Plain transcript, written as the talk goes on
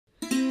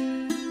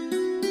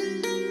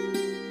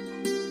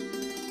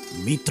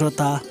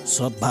मित्रता,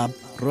 सद्भाव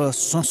र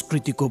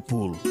संस्कृतिको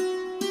पुल।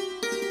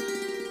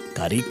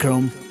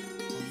 कार्यक्रम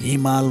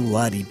हिमाल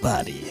वारी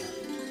पारी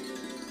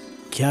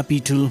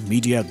क्यापिटल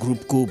मिडिया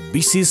ग्रुपको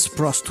विशेष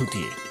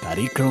प्रस्तुति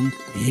कार्यक्रम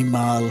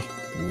हिमाल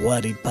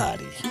वारी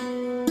पारी।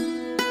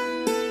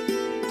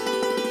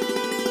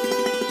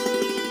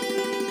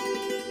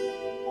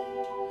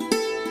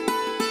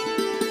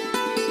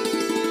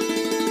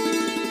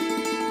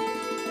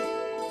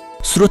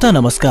 श्रोता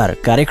नमस्कार।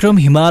 कार्यक्रम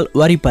हिमाल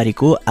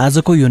वारिपारीको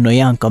आजको यो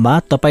नयाँ अङ्कमा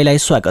तपाईलाई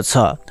स्वागत छ।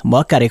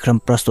 म कार्यक्रम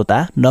प्रस्तुता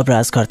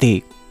नवराज खर्ती।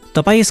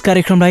 तपाईँ यस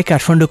कार्यक्रमलाई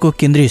काठमाडौँको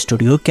केन्द्रीय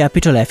studio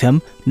capital FM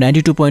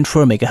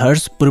 92.4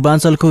 megahertz,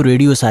 पूर्वाञ्चलको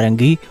radio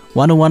सारङ्गी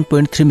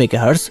 101.3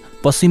 मेगाहर्ज,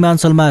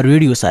 पश्चिमाञ्चलमा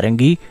रेडियो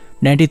सारङ्गी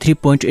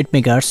 93.8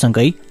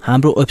 मेगाहर्जसँगै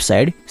हाम्रो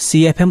वेबसाइट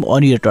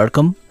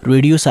cfmonir.com,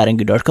 रेडियो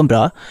सारङ्गी.com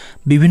र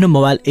विभिन्न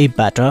मोबाइल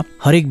एपबाट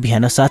हरेक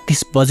बिहान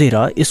 7:30 बजे र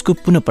यसको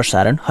पुनः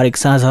प्रसारण हरेक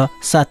साँझ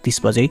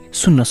 7:30 बजे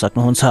सुन्न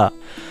सक्नुहुन्छ।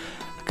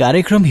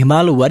 कार्यक्रम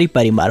हिमाल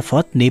वारिपारी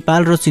मार्फत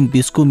नेपाल र चीन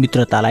बीचको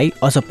मित्रतालाई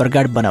अझ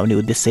प्रगाढ बनाउने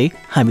उद्देश्य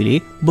हामीले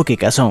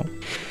बोकेका छौँ।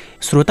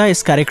 श्रोता,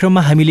 यस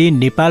कार्यक्रममा हामीले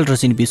नेपाल र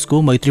चीन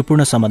बीचको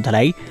मैत्रीपूर्ण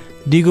सम्बन्धलाई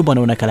दिगो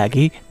बनाउनका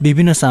लागि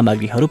विभिन्न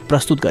सामग्रीहरू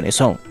प्रस्तुत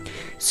गर्नेछौँ।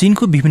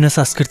 चीनको विभिन्न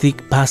सांस्कृतिक,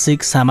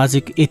 भाषिक,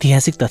 सामाजिक,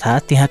 ऐतिहासिक तथा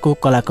त्यहाँको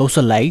कला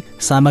कौशललाई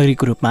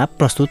सामग्रीको रूपमा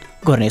प्रस्तुत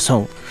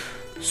गर्नेछौँ।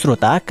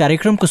 श्रोता,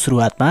 कार्यक्रमको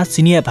सुरुवातमा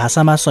चिनिया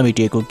भाषामा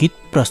समेटिएको गीत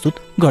प्रस्तुत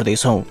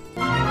गर्दैछौँ।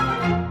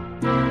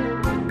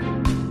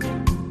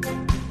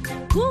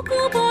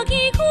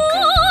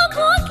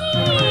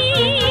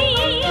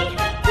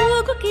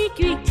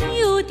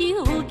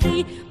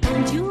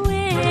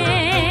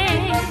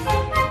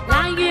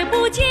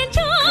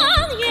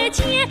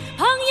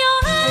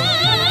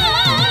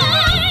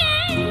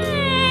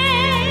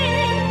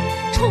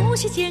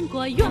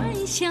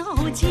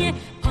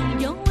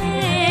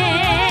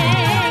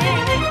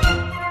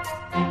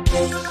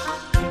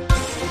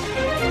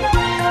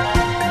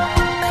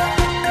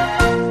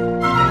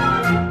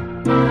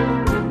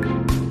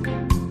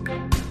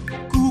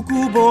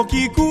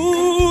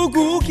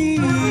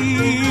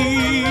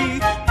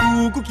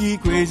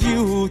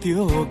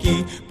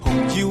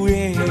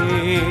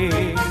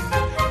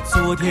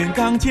昨天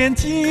刚见，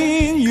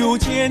今又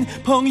见，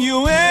朋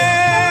友哎，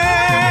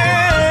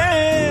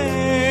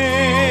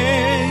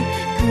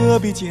隔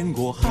壁见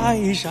过，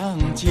海上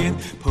见，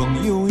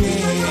朋友哎。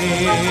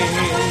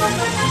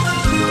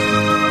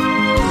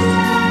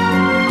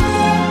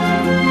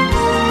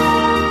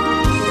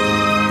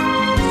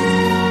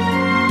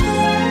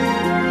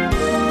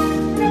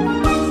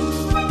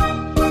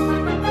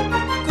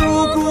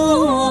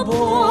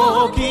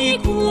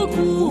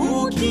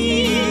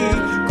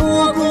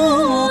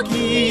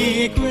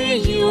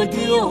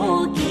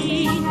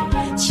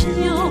秋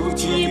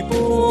季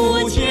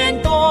不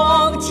见，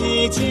冬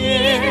季见，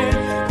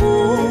孤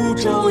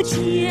舟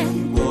见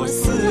过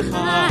四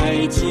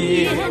海间。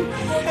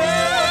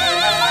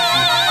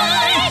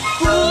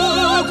咕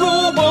咕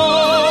啵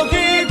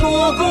给咕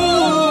咕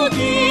的，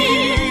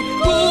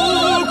咕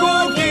咕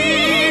给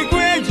归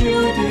丢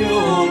丢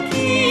的。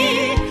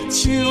秋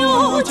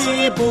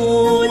季不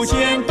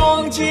见，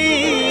冬季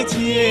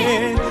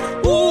见，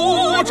孤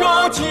舟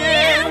见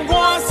过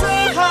四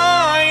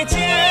海间。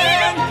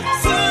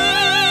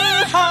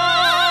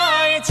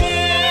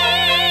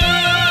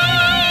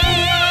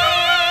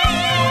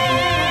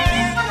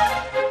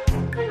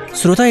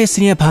श्रोता, यस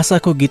चिनिया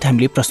भाषाको गीत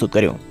हामीले प्रस्तुत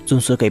गर्यौं।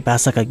 जुनसुकै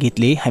भाषाका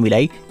गीतले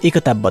हामीलाई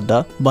एकताबद्ध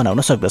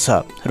बनाउन सक्दछ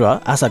र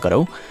आशा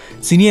गरौँ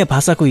चिनिया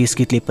भाषाको यस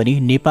गीतले पनि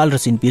नेपाल र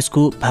चीन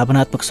बीचको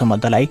भावनात्मक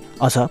सम्बन्धलाई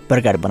अझ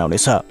प्रगाढ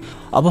बनाउनेछ।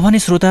 अब भने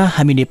श्रोता,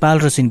 हामी नेपाल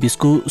र चीन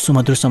बीचको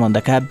सुमधुर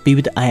सम्बन्धका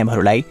विविध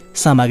आयामहरूलाई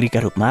सामग्रीका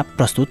रूपमा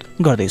प्रस्तुत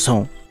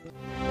गर्दैछौँ।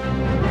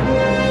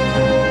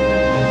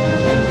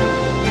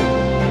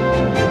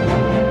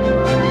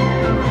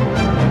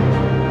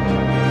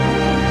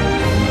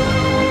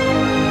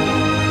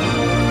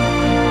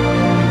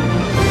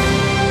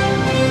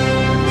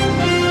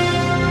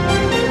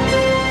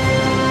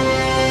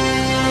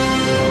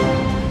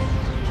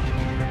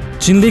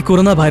 चीनले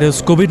कोरोना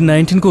भाइरस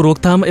कोभिड-19 को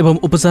रोकथाम एवं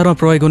उपचारमा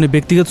प्रयोग हुने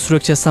व्यक्तिगत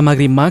सुरक्षा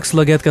सामग्री मास्क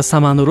लगायतका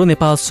सामानहरू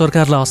नेपाल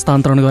सरकारलाई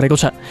हस्तान्तरण गरेको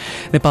छ।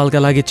 नेपालका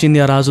लागि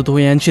चीनिया राजदूत हु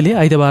यान्चीले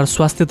आइतबार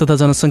स्वास्थ्य तथा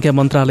जनसङ्ख्या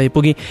मन्त्रालय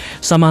पुगी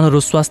सामानहरू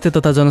स्वास्थ्य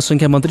तथा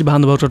जनसङ्ख्या मन्त्री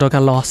भानुभक्त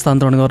ढकाललाई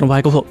हस्तान्तरण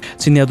गर्नुभएको हो।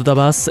 चीनिया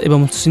दूतावास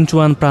एवं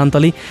सिन्चुवान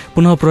प्रान्तले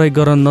पुनः प्रयोग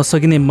गर्न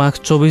नसकिने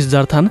मास्क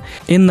 24,000 थान,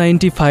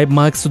 N95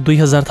 मास्क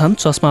 2,000 थान,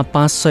 चस्मा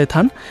 500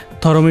 थान,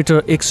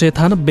 थर्मोमिटर 100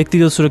 थान,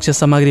 व्यक्तिगत सुरक्षा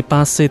सामग्री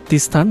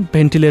 530 थान,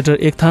 भेन्टिलेटर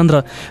 1 थान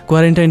र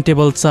क्वारेन्टाइन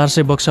टेबल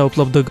 400 बक्सा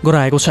उपलब्ध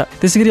गराएको छ।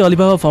 त्यसैगरी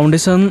अलिबाबा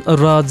फाउन्डेसन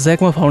र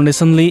ज्याकमा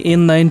फाउन्डेसनले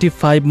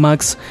N95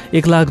 मास्क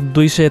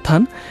 1,02,000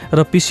 थान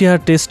र PCR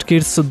टेस्ट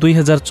किट्स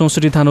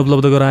 2064 थान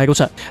उपलब्ध गराएको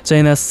छ।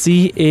 चाइना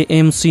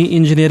CAMC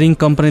इन्जिनियरिङ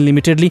कम्पनी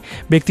लिमिटेडले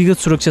व्यक्तिगत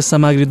सुरक्षा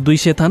सामग्री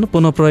 200 थान,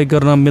 पुनः प्रयोग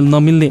गर्न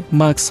नमिल्ने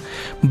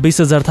मास्क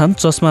 20,000 थान,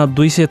 चस्मा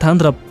 200 थान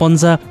र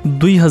पन्जा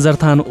 2,000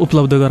 थान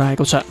उपलब्ध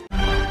गराएको छ।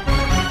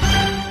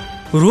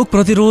 रोग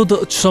प्रतिरोध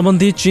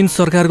सम्बन्धी चीन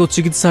सरकारको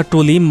चिकित्सा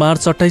टोली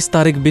मार्च 28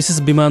 तारिक विशेष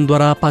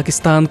विमानद्वारा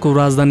पाकिस्तानको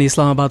राजधानी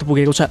इस्लामाबाद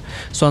पुगेको छ।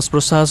 श्वास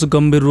प्रश्वास,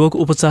 गम्भीर रोग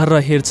उपचार र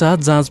हेरचाह,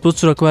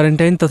 जाँचबुझ र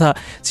क्वारेन्टाइन तथा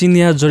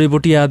चिनिया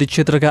जडीबुटी आदि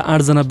क्षेत्रका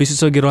 8 जना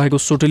विशेषज्ञ रहेको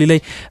सो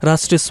टोलीलाई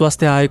राष्ट्रिय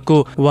स्वास्थ्य आयोगको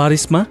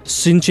वारिसमा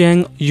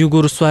सिन्च्याङ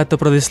युगुर स्वायत्त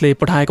प्रदेशले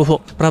पठाएको हो।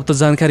 प्राप्त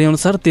जानकारी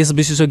अनुसार त्यस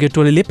विशेषज्ञ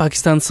टोलीले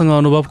पाकिस्तानसँग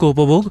अनुभवको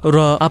उपभोग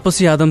र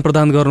आपसी आदान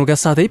प्रदान गर्नुका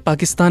साथै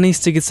पाकिस्तानी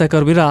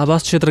चिकित्साकर्मी र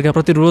आवास क्षेत्रका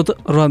प्रतिरोध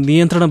र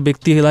नियन्त्रण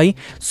व्यक्तिलाई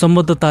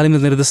सम्बद्ध तालिम र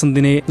निर्देशन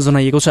दिने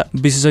जनाइएको छ।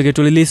 विशेषज्ञ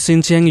टोलीले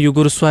सिन्च्याङ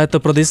युगुर स्वायत्त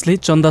प्रदेशले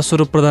चन्दा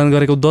स्वरूप प्रदान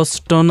गरेको 10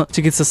 टन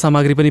चिकित्सा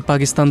सामग्री पनि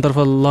पाकिस्तानतर्फ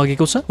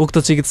लगेको छ। उक्त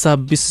चिकित्सा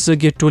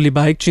विशेषज्ञ टोली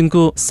बाहेक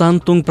चीनको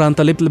सान्तुङ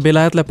प्रान्तले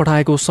बेलायतलाई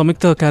पठाएको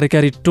संयुक्त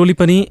कार्यकारी टोली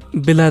पनि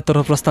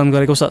बेलायततर्फ प्रस्थान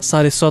गरेको छ।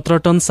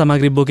 17.5 टन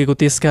सामग्री बोकेको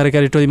त्यस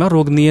कार्यकारी टोलीमा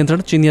रोग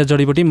नियन्त्रण, चिनिया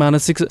जडीबुटी,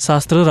 मानसिक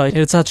शास्त्र र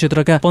हेरचाह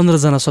क्षेत्रका 15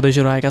 जना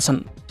सदस्य रहेका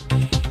छन्।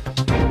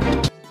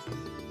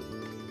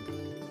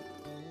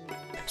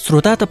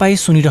 श्रोता, तपाईँ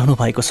सुनिरहनु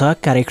भएको छ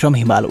कार्यक्रम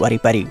हिमाल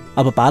वारिपारी।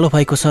 अब पालो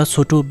भएको छ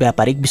छोटो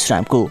व्यापारिक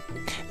विश्रामको।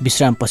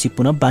 विश्रामपछि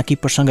पुनः बाँकी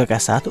प्रसङ्गका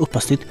साथ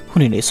उपस्थित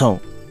हुने नै छौँ।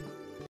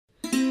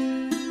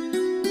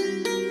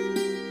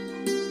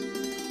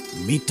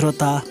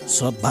 मित्रता,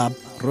 सद्भाव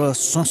र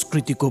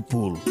संस्कृतिको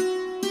पुल।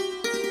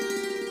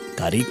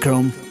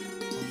 कार्यक्रम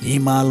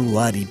हिमाल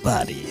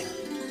वारिपारी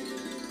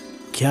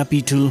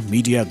क्यापिटल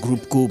मिडिया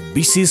ग्रुपको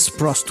विशेष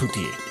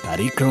प्रस्तुति।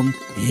 कार्यक्रम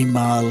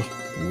हिमाल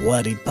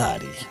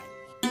वारिपारी।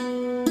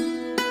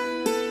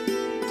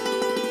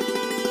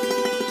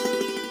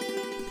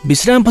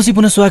 विश्रामपछि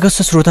पुनः स्वागत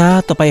छ श्रोता।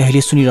 तपाईँ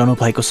अहिले सुनिरहनु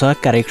भएको छ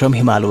कार्यक्रम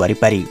हिमाल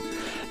वारिपारी।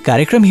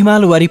 कार्यक्रम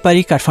हिमाल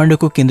वारिपारी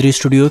काठमाडौँको केन्द्रीय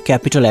studio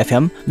capital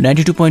FM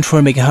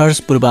 92.4 megahertz,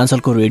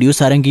 पूर्वाञ्चलको radio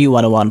सारङ्गी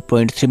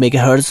 101.3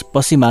 मेगाहर्ज,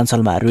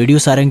 पश्चिमाञ्चलमा रेडियो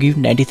सारङ्गी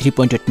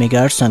 93.8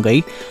 मेगाहर्ज सँगै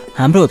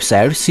हाम्रो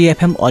वेबसाइट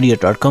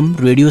cfmaudio.com,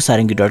 रेडियो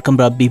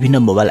सारङ्गी.com र विभिन्न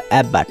मोबाइल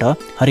एपबाट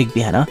हरेक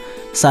बिहान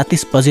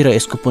 7:30 बजे र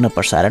यसको पुनः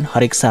प्रसारण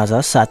हरेक साँझ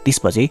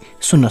 7:30 बजे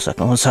सुन्न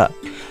सक्नुहुन्छ।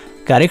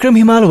 कार्यक्रम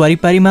हिमाल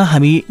वारिपारीमा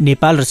हामी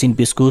नेपाल र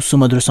चीनबीचको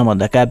सुमधुर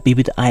सम्बन्धका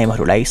विविध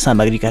आयामहरूलाई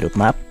सामग्रीका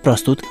रूपमा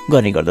प्रस्तुत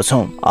गर्ने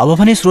गर्दछौँ। अब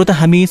भने श्रोता,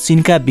 हामी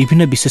चीनका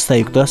विभिन्न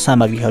विशेषतायुक्त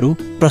सामग्रीहरू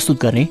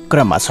प्रस्तुत गर्ने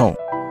क्रममा छौँ।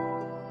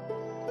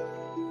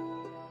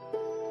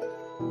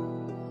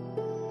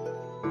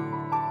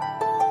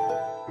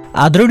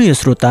 आदरणीय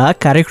श्रोता,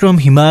 कार्यक्रम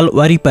हिमाल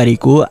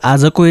वारिपारीको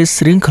आजको यस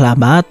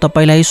श्रृङ्खलामा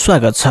तपाईँलाई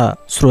स्वागत छ।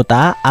 श्रोता,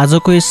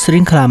 आजको यस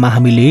श्रृङ्खलामा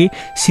हामीले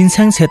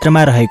सिन्च्याङ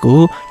क्षेत्रमा रहेको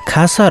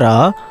खासा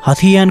र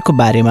हथियानको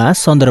बारेमा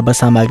सन्दर्भ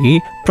सामग्री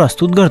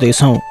प्रस्तुत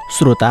गर्दैछौँ।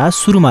 श्रोता,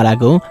 सुरुमा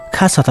लागौँ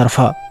खासातर्फ।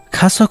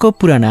 खासाको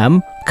पुरा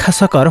नाम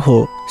खासाकर हो।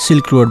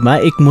 सिल्क रोडमा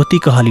एक मोती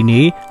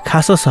कहलिने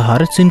खासा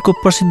सहर चीनको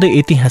प्रसिद्ध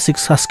ऐतिहासिक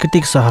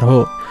सांस्कृतिक सहर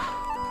हो।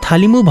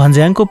 थालिमु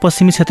भन्ज्याङको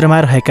पश्चिमी क्षेत्रमा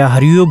रहेका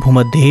हरियो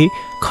भूमध्ये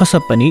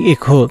खसब पनि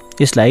एक हो।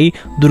 यसलाई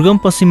दुर्गम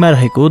पश्चिममा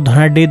रहेको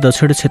धनाडे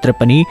दक्षिण क्षेत्र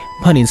पनि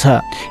भनिन्छ।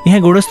 यहाँ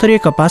गुणस्तरीय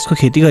कपासको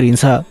खेती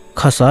गरिन्छ।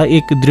 खस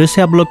एक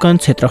दृश्यावलोकन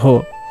क्षेत्र हो।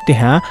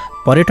 त्यहाँ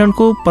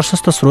पर्यटनको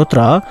प्रशस्त स्रोत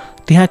र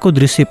त्यहाँको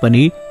दृश्य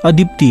पनि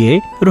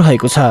अद्वितीय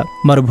रहेको छ।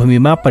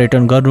 मरुभूमिमा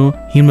पर्यटन गर्नु,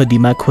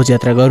 हिमनदीमा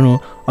खोजयात्रा गर्नु,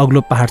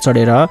 अग्लो पहाड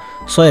चढेर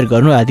सैर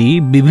गर्नु आदि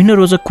विभिन्न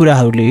रोचक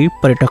कुराहरूले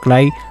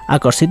पर्यटकलाई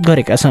आकर्षित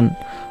गरेका छन्।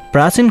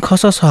 प्राचीन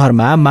खस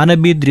सहरमा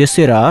मानवीय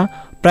दृश्य र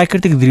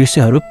प्राकृतिक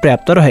दृश्यहरू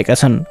पर्याप्त रहेका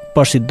छन्।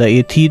 प्रसिद्ध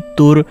एथी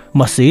तोर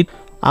मस्जिद,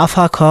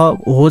 आफाख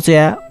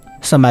होच्या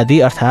समाधि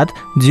अर्थात्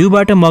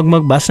जिउबाट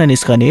मगमग बास्ना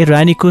निस्कने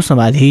रानीको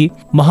समाधि,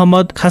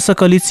 मोहम्मद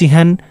खासकली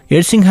चिहान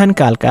एडसिंहान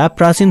कालका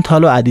प्राचीन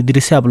थलो आदि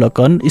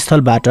दृश्यावलोकन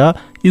स्थलबाट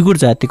युगुर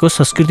जातिको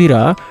संस्कृति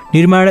र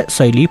निर्माण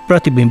शैली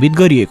प्रतिबिम्बित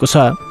गरिएको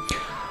छ।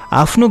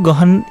 आफ्नो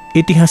गहन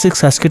ऐतिहासिक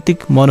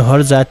सांस्कृतिक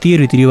मनोहर जातीय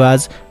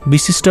रीतिरिवाज,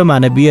 विशिष्ट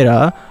मानवीय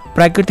र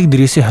प्राकृतिक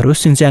दृश्यहरू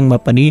सिन्च्याङमा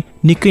पनि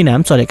निकै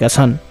नाम चलेका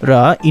छन्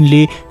र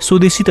यिनले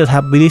स्वदेशी तथा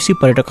विदेशी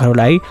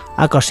पर्यटकहरूलाई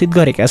आकर्षित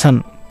गरेका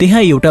छन्।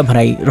 त्यहाँ एउटा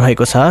भनाइ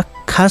रहेको छ,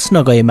 खास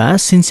नगएमा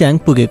सिन्च्याङ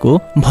पुगेको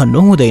भन्नु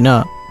हुँदैन।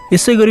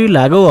 यसै गरी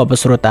लागौ अब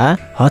श्रोता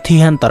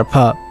हथियानतर्फ।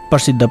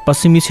 प्रसिद्ध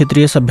पश्चिमी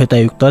क्षेत्रीय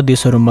सभ्यतायुक्त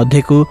देशहरू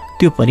मध्येको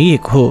त्यो पनि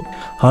एक हो।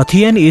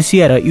 हथियान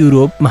एसिया र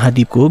युरोप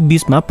महाद्वीपको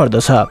बीचमा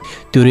पर्दछ।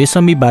 त्यो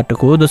रेशमी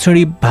बाटोको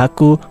दक्षिणी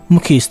भागको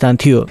मुख्य स्थान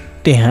थियो।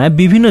 त्यहाँ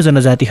विभिन्न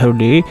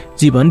जनजातिहरूले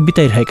जीवन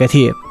बिताइरहेका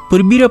थिए।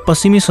 पूर्वी र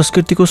पश्चिमी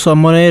संस्कृतिको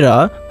समन्वय र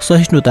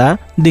सहिष्णुता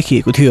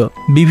देखिएको थियो।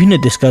 विभिन्न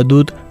देशका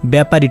दूत,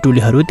 व्यापारी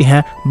टोलीहरू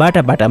त्यहाँ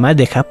बाटा बाटामा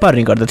देखा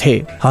पर्ने गर्दथे।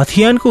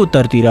 हथियानको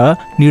उत्तरतिर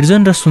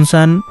निर्जन र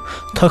सुनसान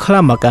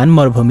थखला मकान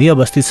मरुभूमि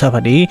अवस्थित छ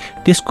भने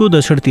त्यसको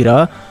दक्षिणतिर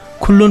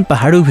खुल्लोन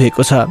पहाड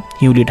उभिएको छ।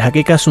 हिउँले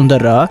ढाकेका सुन्दर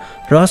र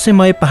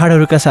रहस्यमय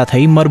पहाडहरूका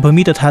साथै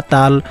मरुभूमि तथा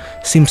ताल,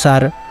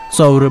 सिमसार,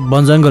 चौर,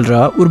 वनजङ्गल र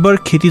उर्वर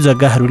खेती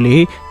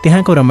जग्गाहरूले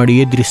त्यहाँको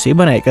रमणीय दृश्य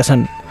बनाएका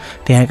छन्।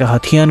 त्यहाँका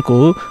हथियानको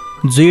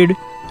जेड,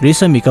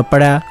 रेशमी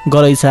कपडा,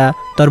 गलैँचा,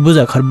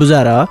 तरबुजा, खरबुजा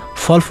र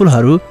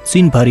फलफुलहरू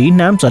चीनभरि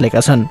नाम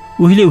चलेका छन्।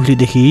 उहिले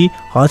उहिलेदेखि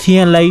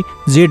हथियानलाई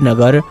जेड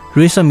नगर,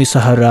 रेशमी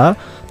सहर र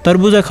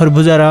तरबुजा,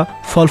 खरबुजा र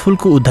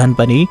फलफुलको उद्यान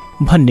पनि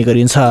भन्ने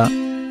गरिन्छ।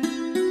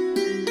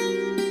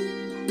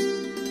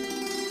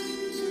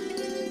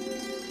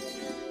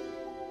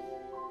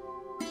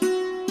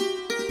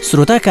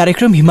 श्रोता,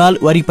 कार्यक्रम हिमाल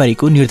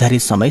वारिपारीको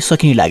निर्धारित समय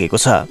सकिने लागेको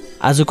छ।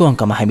 आजको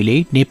अङ्कमा हामीले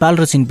नेपाल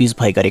र चीन बीच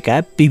भइ गरेका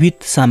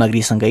विविध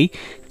सामग्रीसँगै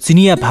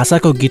चिनिया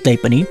भाषाको गीतलाई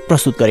पनि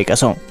प्रस्तुत गरेका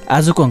छौँ।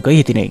 आजको अङ्क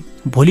यति नै।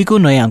 भोलिको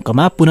नयाँ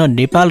अङ्कमा पुनः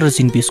नेपाल र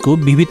चीन बीचको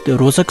विविध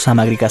रोचक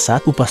सामग्रीका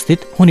साथ उपस्थित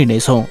हुने नै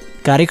छौँ।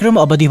 कार्यक्रम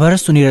अवधिभर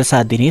सुनेर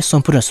साथ दिने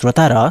सम्पूर्ण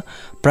श्रोता र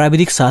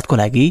प्राविधिक साथको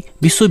लागि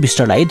विश्व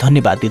विष्टलाई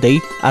धन्यवाद दिँदै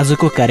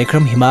आजको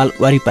कार्यक्रम हिमाल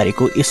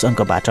वारिपारीको यस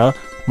अङ्कबाट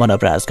म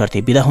नवराज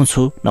गर्दै बिदा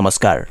हुन्छु।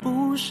 नमस्कार।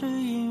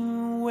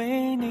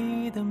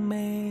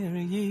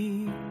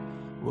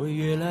我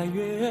越来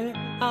越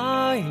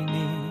爱你，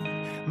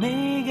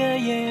每个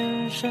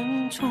眼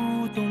神触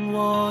动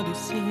我的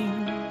心，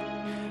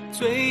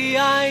最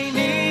爱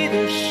你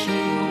的是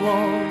我，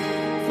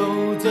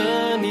否则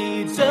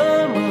你怎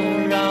么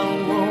让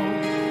我，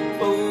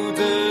否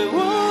则我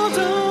怎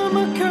么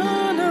可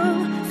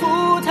能赴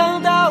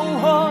汤蹈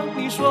火，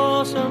你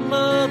说什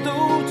么都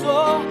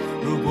做。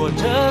如果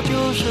这就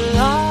是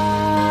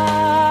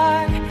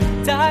爱，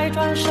再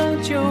转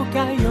身就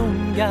该勇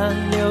敢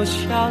留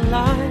下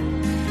来，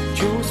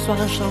就算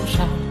受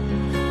伤，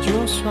就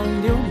算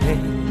流泪，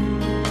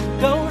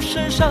都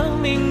是生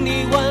命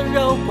你温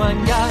柔灌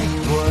溉。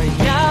我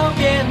要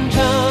变成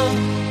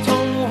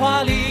童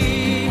话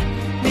里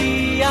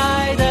你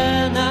爱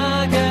的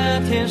那个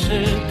天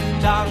使，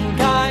张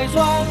开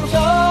双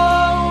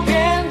手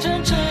变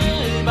成翅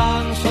膀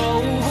守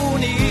护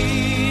你。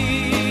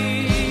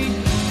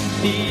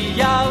你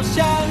要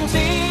相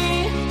信，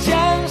相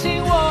信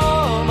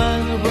我们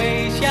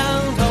会像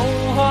童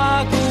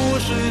话故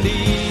事里，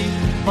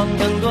往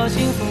更多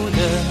幸福的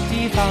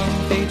地方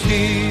飞去。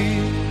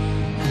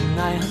很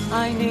爱很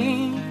爱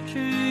你，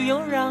只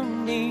有让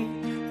你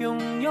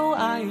拥有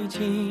爱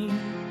情，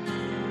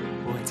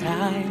我才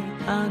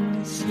安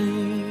心。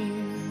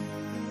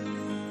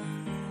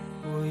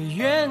我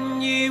愿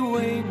意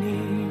为你，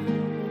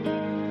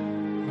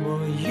我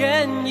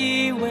愿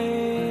意为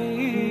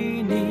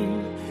你，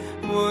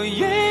我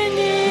愿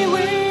意为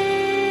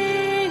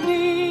你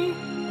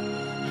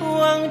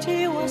忘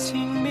记我姓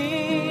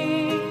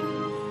名，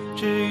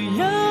只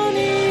要你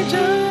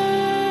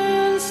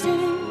真心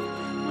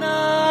拿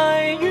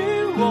爱与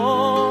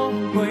我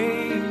回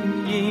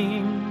应，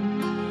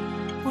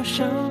我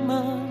什么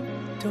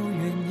都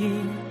愿意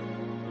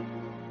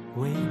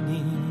为你。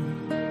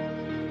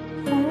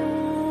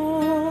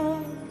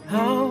好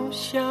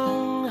想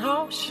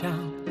好想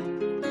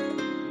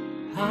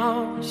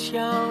好想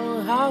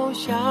好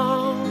想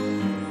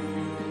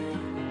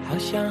好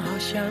想好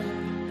想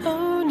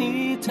和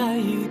你在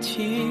一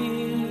起。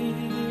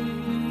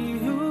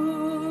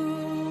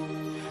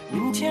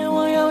明天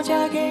我要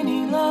嫁给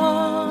你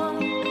了，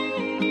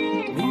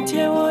明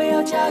天我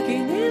要嫁给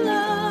你了。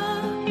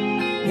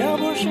要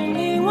不是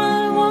你问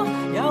我，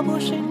要不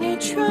是你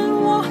劝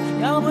我，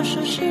要不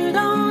是适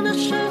当的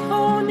时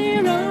候你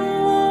让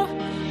我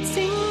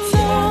心动。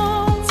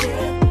天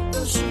天都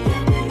需要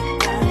你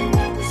爱，我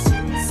的心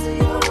思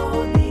有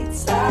你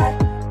在。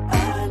I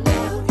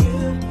love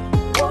you，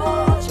 我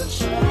就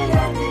是要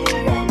你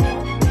让我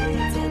每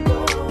天都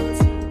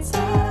精彩。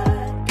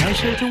开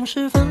始总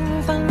是分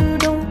分